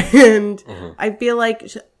 And I feel like,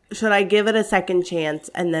 should I give it a second chance?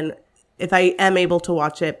 And then if I am able to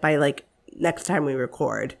watch it by like next time we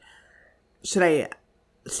record, should I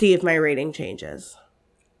see if my rating changes?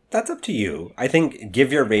 That's up to you. I think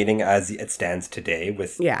give your rating as it stands today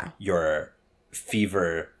with Yeah. your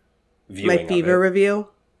fever viewing My fever of it. review?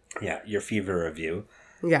 Yeah, your fever review.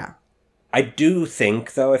 Yeah. I do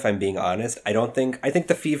think, though, if I'm being honest, I think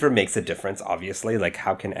the fever makes a difference, obviously. Like,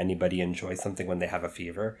 how can anybody enjoy something when they have a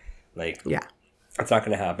fever? Like, Yeah. it's not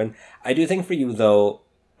going to happen. I do think for you, though,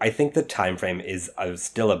 I think the time frame is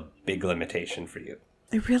still a big limitation for you.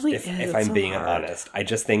 It really If is. I'm so being hard. honest, I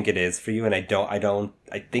just think it is for you, and I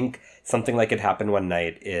think something like It Happened One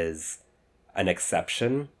Night is an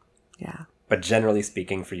exception, Yeah. but generally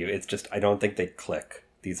speaking for you, it's just, I don't think they click,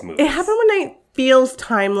 these movies. It Happened One Night feels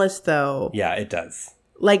timeless, though. Yeah, it does.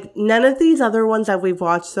 Like, none of these other ones that we've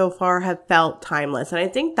watched so far have felt timeless. And I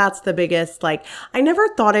think that's the biggest, like, I never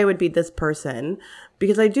thought I would be this person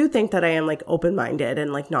because I do think that I am, like, open-minded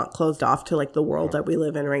and, like, not closed off to, like, the world that we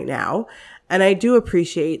live in right now. And I do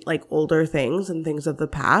appreciate, like, older things and things of the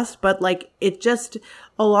past. But, like, it just,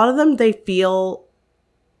 a lot of them, they feel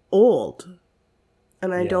old.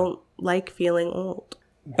 And I Yeah. don't like feeling old.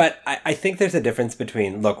 But I think there's a difference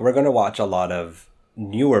between, look, we're going to watch a lot of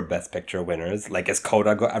newer Best Picture winners. Like, is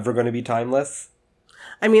Coda ever going to be timeless?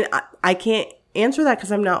 I mean, I can't answer that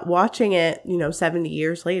because I'm not watching it, 70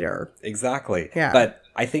 years later. Exactly. Yeah. But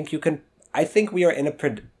I think I think we are in a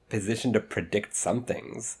position to predict some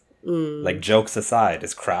things. Like, jokes aside,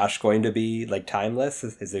 is Crash going to be, like, timeless?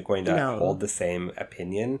 Is it going to No. hold the same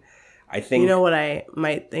opinion? I think... You know what I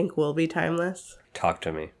might think will be timeless? Talk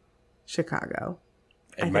to me. Chicago.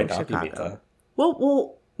 It I might think not be Chicago. Mita.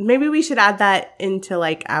 Well, maybe we should add that into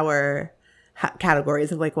like our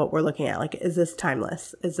categories of like what we're looking at. Like, is this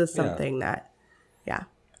timeless? Is this something that, yeah.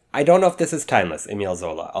 I don't know if this is timeless, Emile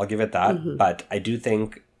Zola. I'll give it that. But I do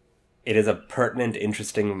think it is a pertinent,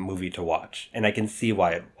 interesting movie to watch. And I can see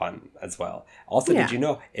why it won as well. Also, Yeah. did you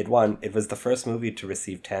know it won? It was the first movie to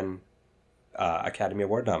receive 10 Academy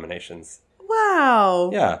Award nominations. Wow.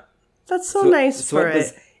 Yeah. That's so nice So for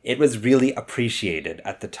it was really appreciated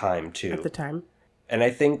at the time, too. at the time. And I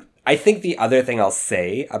think the other thing I'll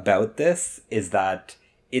say about this is that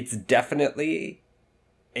it's definitely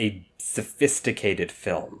a sophisticated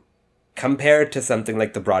film compared to something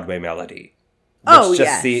like The Broadway Melody. Oh,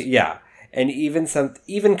 yes. And even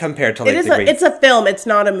compared to like It's a film, it's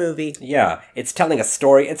not a movie. Yeah, it's telling a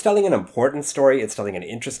story. It's telling an important story. It's telling an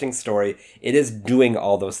interesting story. It is doing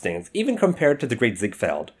all those things. Even compared to The Great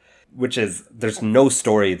Ziegfeld, which is, there's no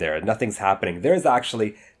story there. Nothing's happening. There's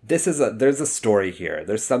actually, there's a story here.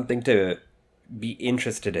 There's something to be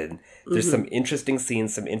interested in. There's some interesting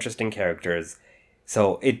scenes, some interesting characters.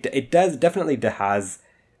 So it definitely has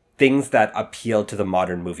things that appeal to the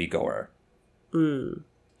modern moviegoer. Do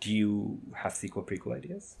you have sequel prequel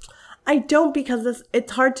ideas? I don't, because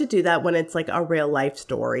it's hard to do that when it's like a real life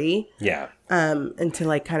story. Yeah. And to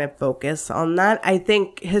like kind of focus on that. I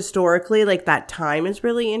think historically, like that time is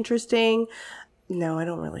really interesting. No, I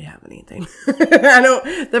don't really have anything.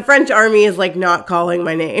 The French army is like not calling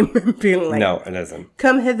my name, being like, No, it isn't.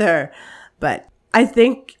 come hither. But I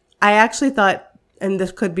actually thought, and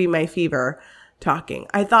this could be my fever talking,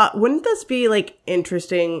 I thought, wouldn't this be like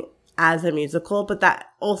interesting as a musical? But that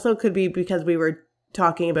also could be because we were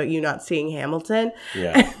talking about you not seeing Hamilton.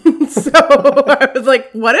 Yeah. And so I was like,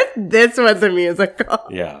 what if this was a musical?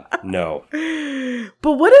 Yeah. No.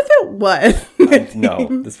 But what if it was? No,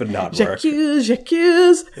 this would not work.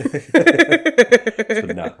 J'accuse. This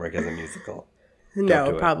would not work as a musical.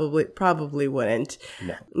 No, do it. probably wouldn't.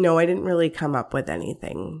 No, I didn't really come up with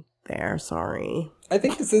anything there. Sorry. I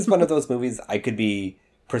think this is one of those movies I could be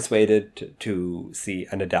persuaded to see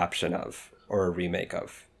an adaptation of or a remake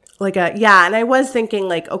of. And I was thinking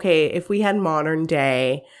like, okay, if we had modern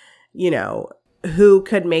day, who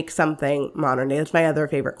could make something modern day? That's my other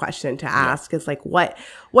favorite question to ask is like, what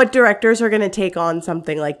directors are going to take on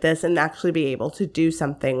something like this and actually be able to do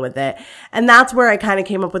something with it? And that's where I kind of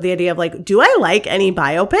came up with the idea of like, do I like any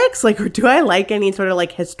biopics? Like, or do I like any sort of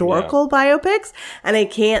like historical biopics? And I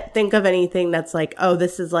can't think of anything that's like, oh,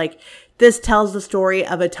 this tells the story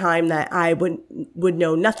of a time that I would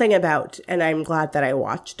know nothing about, and I'm glad that I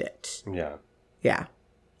watched it. Yeah. Yeah.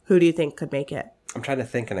 Who do you think could make it? I'm trying to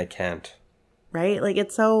think and I can't. Right? Like,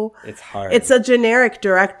 it's hard. It's a generic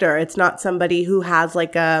director. It's not somebody who has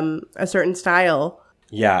like a certain style.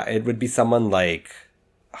 Yeah, it would be someone like,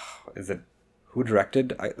 who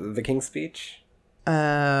directed The King's Speech?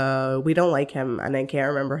 We don't like him, and I can't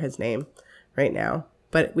remember his name right now,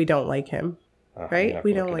 but we don't like him. Right?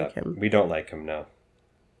 We don't like him. We don't like him, no.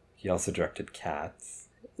 He also directed Cats.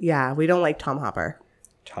 Yeah, we don't like Tom Hopper.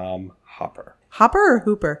 Tom Hopper. Hopper or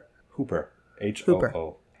Hooper? Hooper.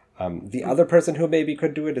 H-O-O. The other person who maybe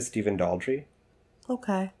could do it is Stephen Daldry.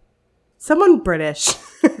 Okay. Someone British.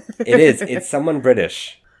 It is. It's someone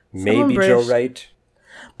British. Maybe Joe Wright.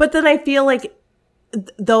 But then I feel like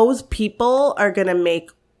those people are going to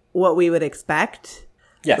make what we would expect.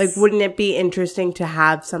 Yes. Like, wouldn't it be interesting to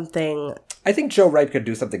have something... I think Joe Wright could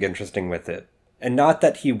do something interesting with it. And not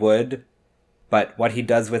that he would, but what he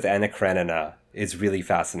does with Anna Karenina is really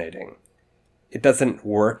fascinating. It doesn't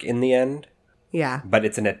work in the end. Yeah. But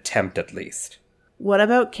it's an attempt at least. What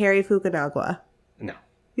about Cary Fukunaga? No.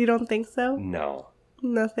 You don't think so? No.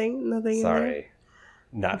 Nothing in there? Sorry.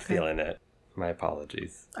 Not feeling it. My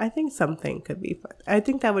apologies. I think something could be fun. I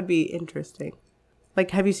think that would be interesting.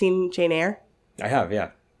 Like, have you seen Jane Eyre? I have,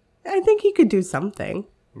 yeah. I think he could do something.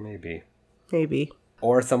 Maybe.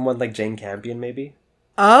 Or someone like Jane Campion, maybe?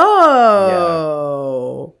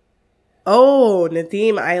 Oh. Yeah. Oh,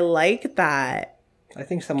 Nadim, I like that. I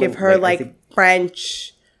think someone... Give her,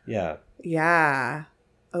 French. Yeah. Yeah.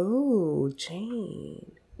 Oh,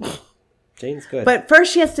 Jane. Jane's good. But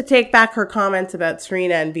first she has to take back her comments about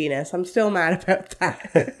Serena and Venus. I'm still mad about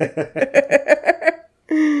that.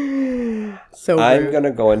 So I'm going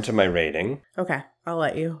to go into my rating. Okay, I'll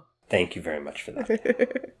let you. Thank you very much for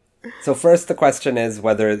that. So first the question is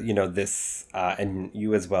whether, this, and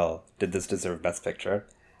you as well, did this deserve Best Picture?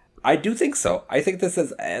 I do think so. I think this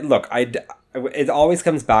is look. It always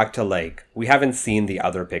comes back to like we haven't seen the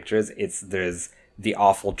other pictures. There's The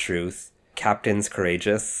Awful Truth, Captains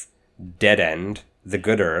Courageous, Dead End, The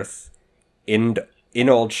Good Earth, In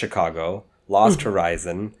Old Chicago, Lost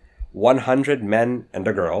Horizon, 100 Men and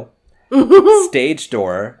a Girl, Stage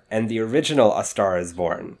Door, and the original A Star Is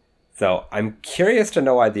Born. So I'm curious to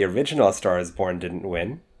know why the original A Star Is Born didn't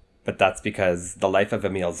win, but that's because The Life of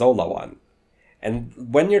Emile Zola won. And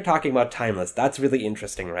when you're talking about timeless, that's really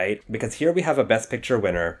interesting, right? Because here we have a Best Picture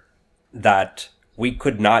winner that we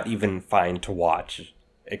could not even find to watch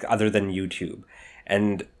other than YouTube.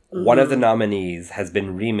 And one of the nominees has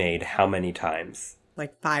been remade how many times?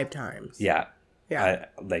 Like 5 times. Yeah. Yeah.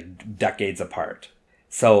 Like decades apart.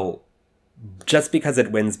 So just because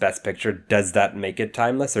it wins Best Picture, does that make it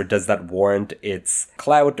timeless? Or does that warrant its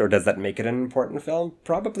clout? Or does that make it an important film?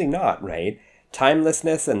 Probably not, right?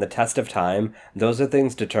 Timelessness and the test of time, those are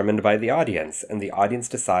things determined by the audience. And the audience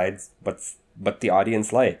decides what the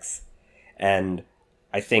audience likes. And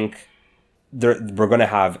I think we're going to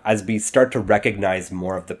have, as we start to recognize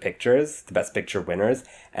more of the pictures, the Best Picture winners,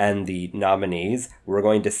 and the nominees, we're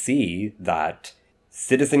going to see that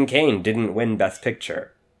Citizen Kane didn't win Best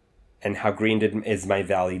Picture. And How Green Is My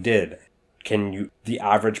Valley did. The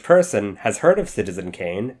average person has heard of Citizen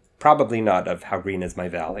Kane, probably not of How Green Is My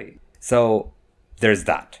Valley. So there's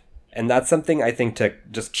that. And that's something I think to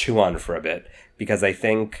just chew on for a bit, because I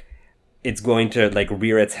think it's going to like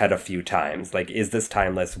rear its head a few times. Like, is this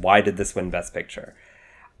timeless? Why did this win Best Picture?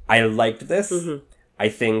 I liked this. Mm-hmm. I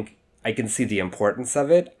think I can see the importance of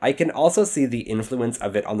it. I can also see the influence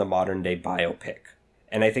of it on the modern day biopic.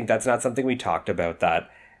 And I think that's not something we talked about, that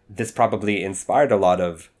this probably inspired a lot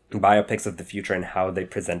of biopics of the future and how they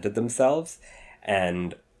presented themselves.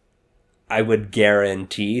 And I would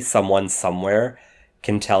guarantee someone somewhere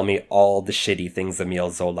can tell me all the shitty things Emile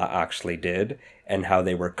Zola actually did and how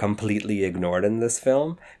they were completely ignored in this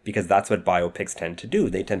film, because that's what biopics tend to do.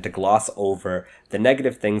 They tend to gloss over the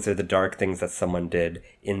negative things or the dark things that someone did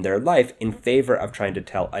in their life in favor of trying to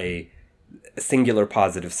tell a singular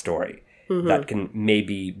positive story that can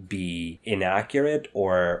maybe be inaccurate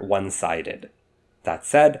or one-sided. That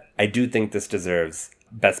said, I do think this deserves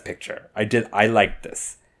Best Picture. I liked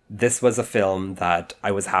this. This was a film that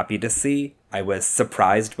I was happy to see. I was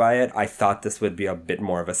surprised by it. I thought this would be a bit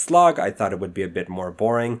more of a slog. I thought it would be a bit more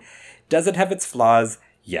boring. Does it have its flaws?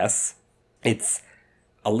 Yes. It's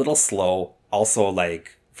a little slow. Also,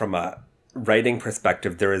 like, from a writing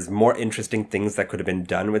perspective, there is more interesting things that could have been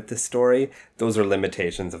done with this story. Those are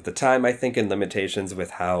limitations of the time, I think, and limitations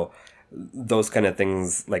with how those kind of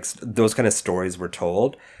things, like those kind of stories were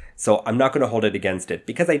told. So I'm not going to hold it against it,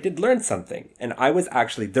 because I did learn something. And I was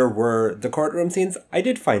actually, there were the courtroom scenes I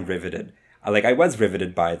did find riveted. I was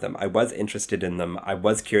riveted by them. I was interested in them. I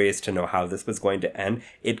was curious to know how this was going to end.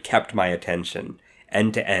 It kept my attention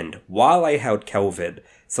end to end while I had COVID.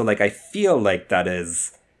 So I feel like that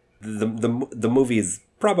is, the movie is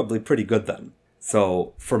probably pretty good then.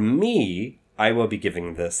 So for me, I will be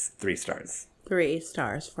giving this 3 stars. 3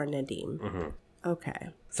 stars for Nadim. Mm-hmm. Okay.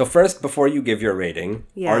 So first, before you give your rating,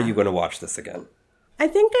 are you going to watch this again? I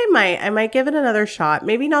think I might. I might give it another shot.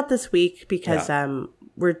 Maybe not this week, because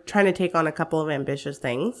we're trying to take on a couple of ambitious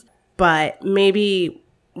things. But maybe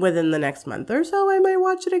within the next month or so, I might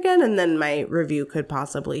watch it again, and then my review could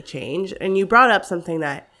possibly change. And you brought up something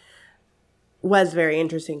that was very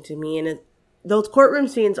interesting to me, and those courtroom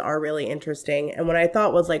scenes are really interesting. And what I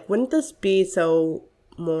thought was wouldn't this be so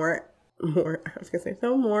more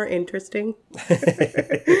interesting?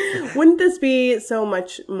 Wouldn't this be so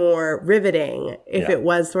much more riveting if it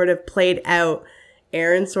was sort of played out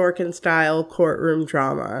Aaron Sorkin style courtroom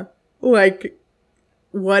drama?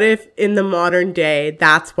 What if in the modern day,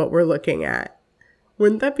 that's what we're looking at?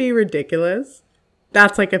 Wouldn't that be ridiculous?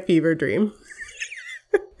 That's like a fever dream.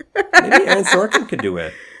 Maybe Aaron Sorkin could do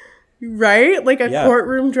it. Right?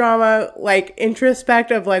 Courtroom drama,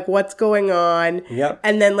 introspect of what's going on. Yep.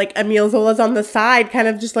 And then Emile Zola's on the side kind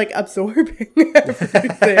of just absorbing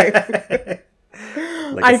everything.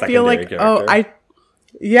 I feel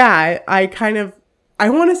I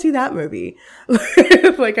want to see that movie.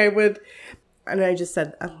 I would, and I just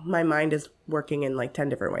said, my mind is working in 10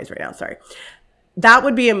 different ways right now. Sorry. That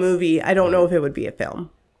would be a movie. I don't know if it would be a film.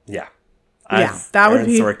 Yeah. That would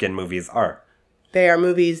be. Sorkin movies are. They are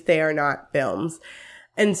movies. They are not films.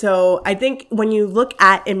 And so I think when you look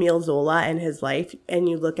at Emile Zola and his life and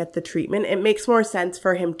you look at the treatment, it makes more sense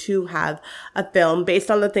for him to have a film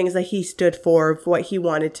based on the things that he stood for what he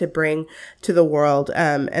wanted to bring to the world,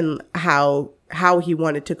 and how how he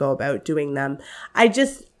wanted to go about doing them. I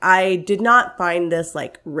did not find this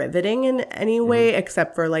like riveting in any way,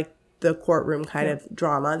 except for like the courtroom kind of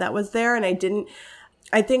drama that was there. And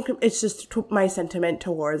I think it's just my sentiment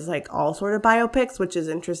towards like all sort of biopics, which is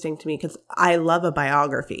interesting to me because I love a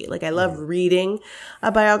biography. Like I love reading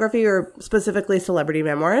a biography or specifically celebrity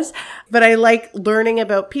memoirs, but I like learning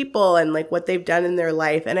about people and like what they've done in their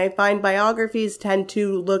life. And I find biographies tend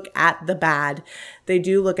to look at the bad. They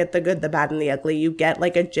do look at the good, the bad, and the ugly. You get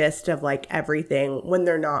like a gist of like everything when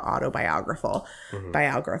they're not autobiographical.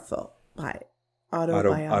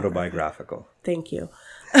 Autobiographical. Thank you.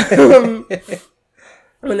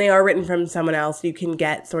 When they are written from someone else, you can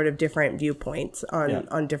get sort of different viewpoints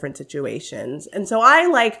on different situations. And so I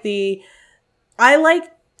like the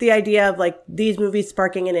idea of like these movies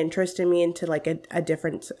sparking an interest in me into like a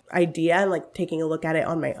different idea and like taking a look at it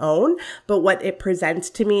on my own. But what it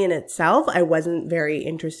presents to me in itself, I wasn't very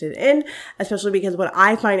interested in, especially because what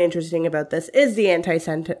I find interesting about this is the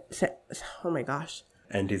Anti-Semitism.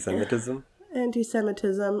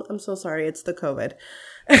 Anti-Semitism. I'm so sorry. It's the COVID.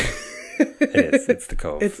 It is. It's the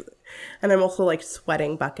COVID. And I'm also like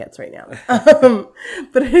sweating buckets right now.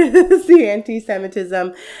 But it is the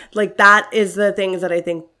anti-Semitism. Like that is the things that I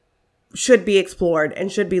think should be explored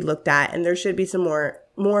and should be looked at. And there should be some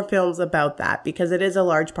more films about that because it is a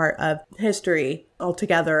large part of history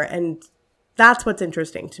altogether. And that's what's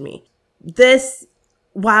interesting to me. This,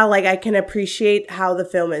 while like I can appreciate how the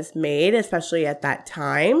film is made, especially at that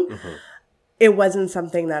time, it wasn't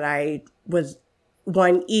something that I was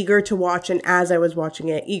eager to watch, and as I was watching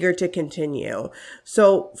it, eager to continue.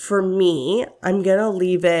 So for me, I'm gonna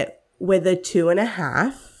leave it with a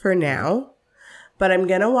 2.5 for now, but I'm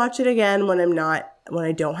gonna watch it again when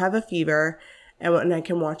I don't have a fever, and when I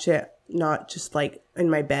can watch it not just like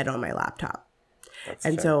in my bed on my laptop. That's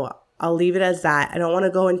fair. So I'll leave it as that. I don't want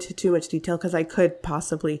to go into too much detail because I could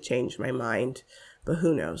possibly change my mind, but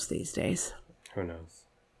who knows these days? Who knows?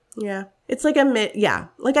 Yeah, it's like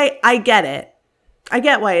like I get it. I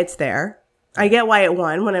get why it's there. I get why it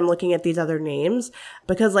won when I'm looking at these other names.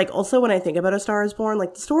 Because, like, also when I think about A Star is Born,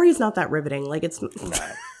 like, the story is not that riveting. Like, it's...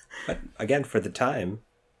 But, again, for the time.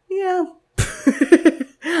 Yeah.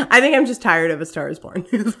 I think I'm just tired of A Star is Born.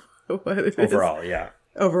 Overall, yeah.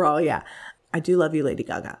 Overall, yeah. I do love you, Lady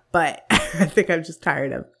Gaga. But I think I'm just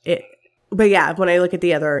tired of it. But, yeah, when I look at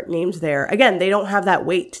the other names there, again, they don't have that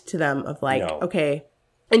weight to them of, like, okay...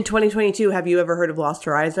 In 2022, have you ever heard of Lost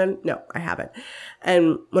Horizon? No, I haven't.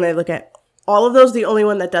 And when I look at all of those, the only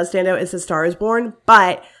one that does stand out is A Star is Born.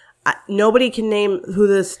 But nobody can name who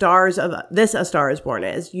the stars of this A Star is Born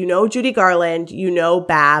is. You know Judy Garland, you know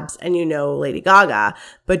Babs, and you know Lady Gaga.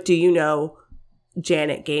 But do you know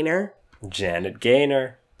Janet Gaynor? Janet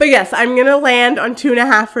Gaynor. But yes, I'm going to land on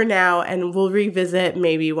 2.5 for now, and we'll revisit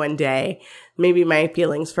maybe one day. Maybe my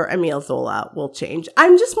feelings for Emile Zola will change.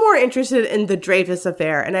 I'm just more interested in the Dreyfus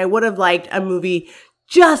affair, and I would have liked a movie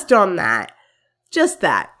just on that. Just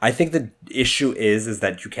that. I think the issue is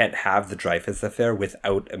that you can't have the Dreyfus affair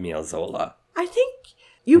without Emile Zola. I think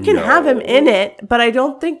you can have him in it, but I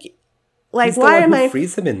don't think... Like, he's why the one am who I...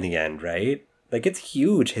 frees him in the end, right? Like, it's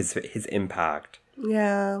huge, his impact.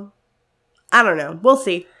 Yeah. I don't know. We'll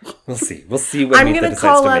see. We'll see. We'll see when Mita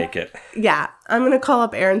decides to make it. Yeah. I'm going to call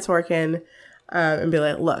up Aaron Sorkin and be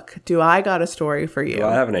like, look, do I got a story for you? Do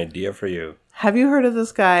I have an idea for you? Have you heard of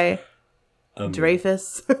this guy,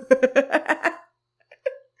 Dreyfus?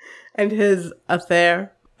 And his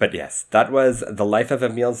affair? But yes, that was The Life of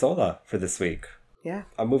Emile Zola for this week. Yeah.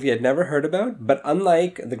 A movie I'd never heard about, but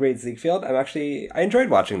unlike The Great Ziegfeld, I enjoyed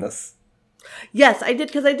watching this. Yes, I did,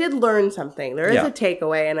 because I did learn something. There is a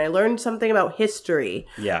takeaway, and I learned something about history,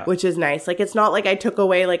 which is nice. Like, it's not like I took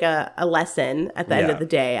away, like, a lesson at the end of the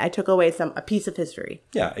day. I took away a piece of history.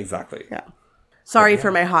 Yeah, exactly. Yeah. Sorry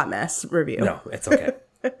for my hot mess review. No, it's okay.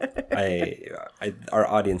 Our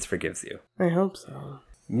audience forgives you. I hope so.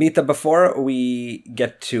 Mita, before we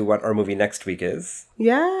get to what our movie next week is, we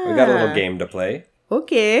got a little game to play.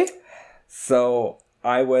 Okay. So...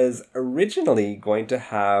 I was originally going to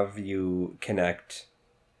have you connect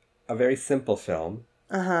a very simple film.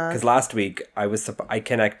 Because last week I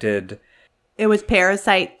connected... It was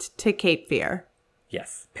Parasite to Cape Fear.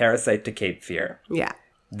 Yes, Parasite to Cape Fear. Yeah.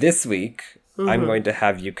 This week, I'm going to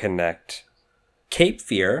have you connect Cape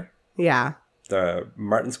Fear. Yeah. The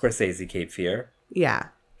Martin Scorsese Cape Fear. Yeah.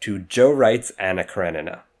 To Joe Wright's Anna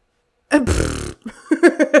Karenina.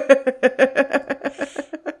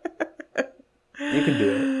 You can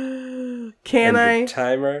do it. Can I? The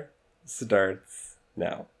timer starts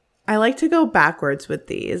now. I like to go backwards with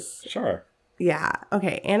these. Sure. Yeah.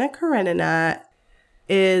 Okay. Anna Karenina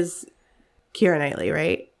is Keira Knightley,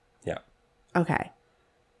 right? Yeah. Okay.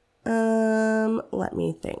 Let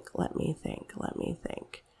me think.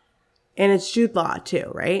 And it's Jude Law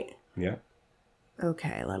too, right? Yeah.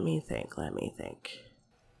 Okay, let me think.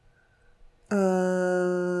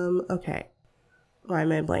 Okay. Why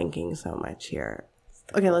am I blanking so much here?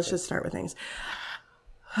 Okay, let's just start with things.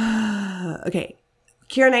 Okay.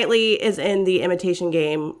 Keira Knightley is in The Imitation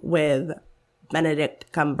Game with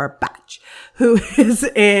Benedict Cumberbatch, who is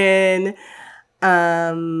in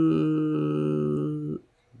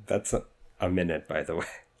That's a minute, by the way.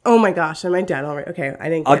 oh my gosh, am I done already? Okay, I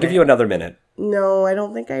didn't get I'll give you another minute. No, I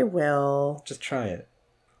don't think I will. Just try it.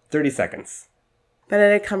 30 seconds.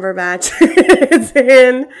 Benedict Cumberbatch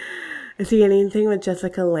is he in anything with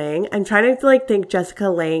Jessica Lange? I'm trying to like think Jessica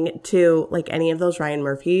Lange to like any of those Ryan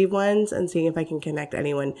Murphy ones and seeing if I can connect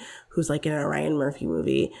anyone who's like in a Ryan Murphy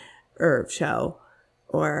movie or show.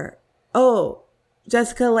 Or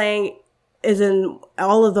Jessica Lange is in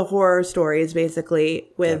all of the horror stories basically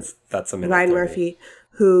with that's a minute Ryan 30. Murphy,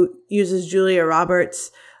 who uses Julia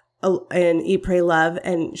Roberts in Eat, Pray, Love,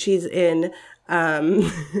 and she's in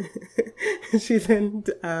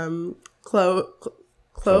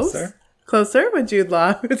Closer with Jude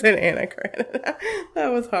Law, who's in Anna Karenina.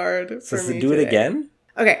 That was hard for me do it today. again?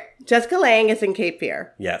 Okay, Jessica Lange is in Cape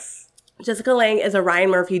Fear. Yes. Jessica Lange is a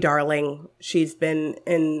Ryan Murphy darling. She's been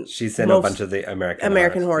in a bunch of the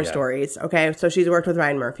American Horror Stories. Okay, so she's worked with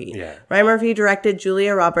Ryan Murphy. Yeah. Ryan Murphy directed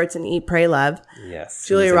Julia Roberts in Eat, Pray, Love. Yes.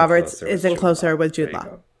 Julia Roberts is in Closer with Jude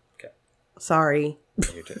Law. Okay. Sorry.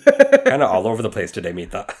 Kind of all over the place today,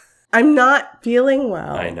 Meetha. I'm not feeling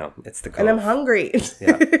well. I know. It's the cold. And I'm hungry.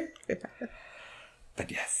 Yeah.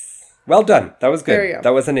 But yes. Well done. That was good. There you go.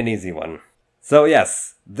 That wasn't an easy one. So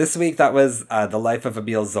yes, this week that was The Life of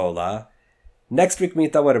Emile Zola. Next week,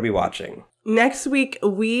 Meetha, what are we watching? Next week,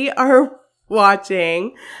 we are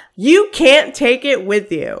watching You Can't Take It With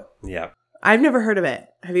You. Yeah. I've never heard of it.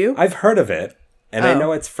 Have you? I've heard of it, and I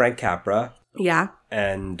know it's Frank Capra Yeah.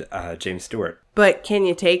 and James Stewart. But can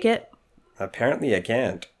you take it? Apparently I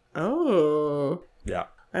can't. Oh. Yeah.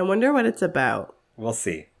 I wonder what it's about. We'll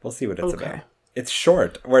see. We'll see what it's Okay. about. It's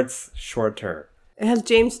short, or it's shorter. It has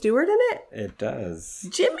James Stewart in it? It does.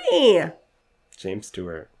 Jimmy! James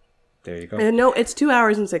Stewart. There you go. No, it's 2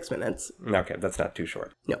 hours and 6 minutes. Okay, that's not too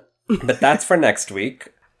short. No. But that's for next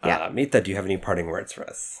week. Yeah. Meetha, do you have any parting words for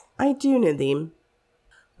us? I do, Nadeem.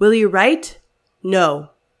 Will you write? No.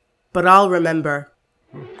 But I'll remember.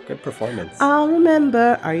 Good performance. I'll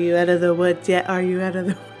remember. Are you out of the woods yet? Are you out of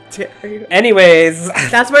the woods yet? Anyways.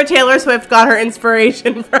 That's where Taylor Swift got her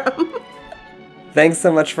inspiration from. Thanks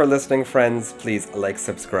so much for listening, friends. Please like,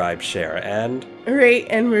 subscribe, share, and Rate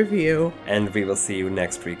and review. And we will see you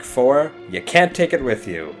next week for You Can't Take It With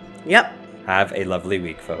You. Yep. Have a lovely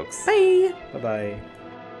week, folks. Bye. Bye-bye.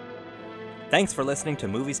 Thanks for listening to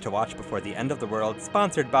Movies to Watch Before the End of the World,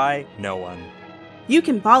 sponsored by no one. You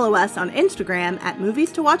can follow us on Instagram at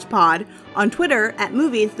Movies to Watch Pod, on Twitter at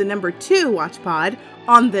Movies2Watch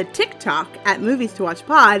on the TikTok at Movies to Watch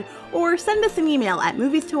Pod, or send us an email at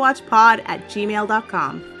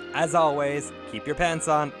movies2watchpod@gmail.com. As always, keep your pants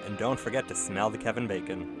on and don't forget to smell the Kevin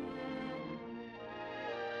Bacon.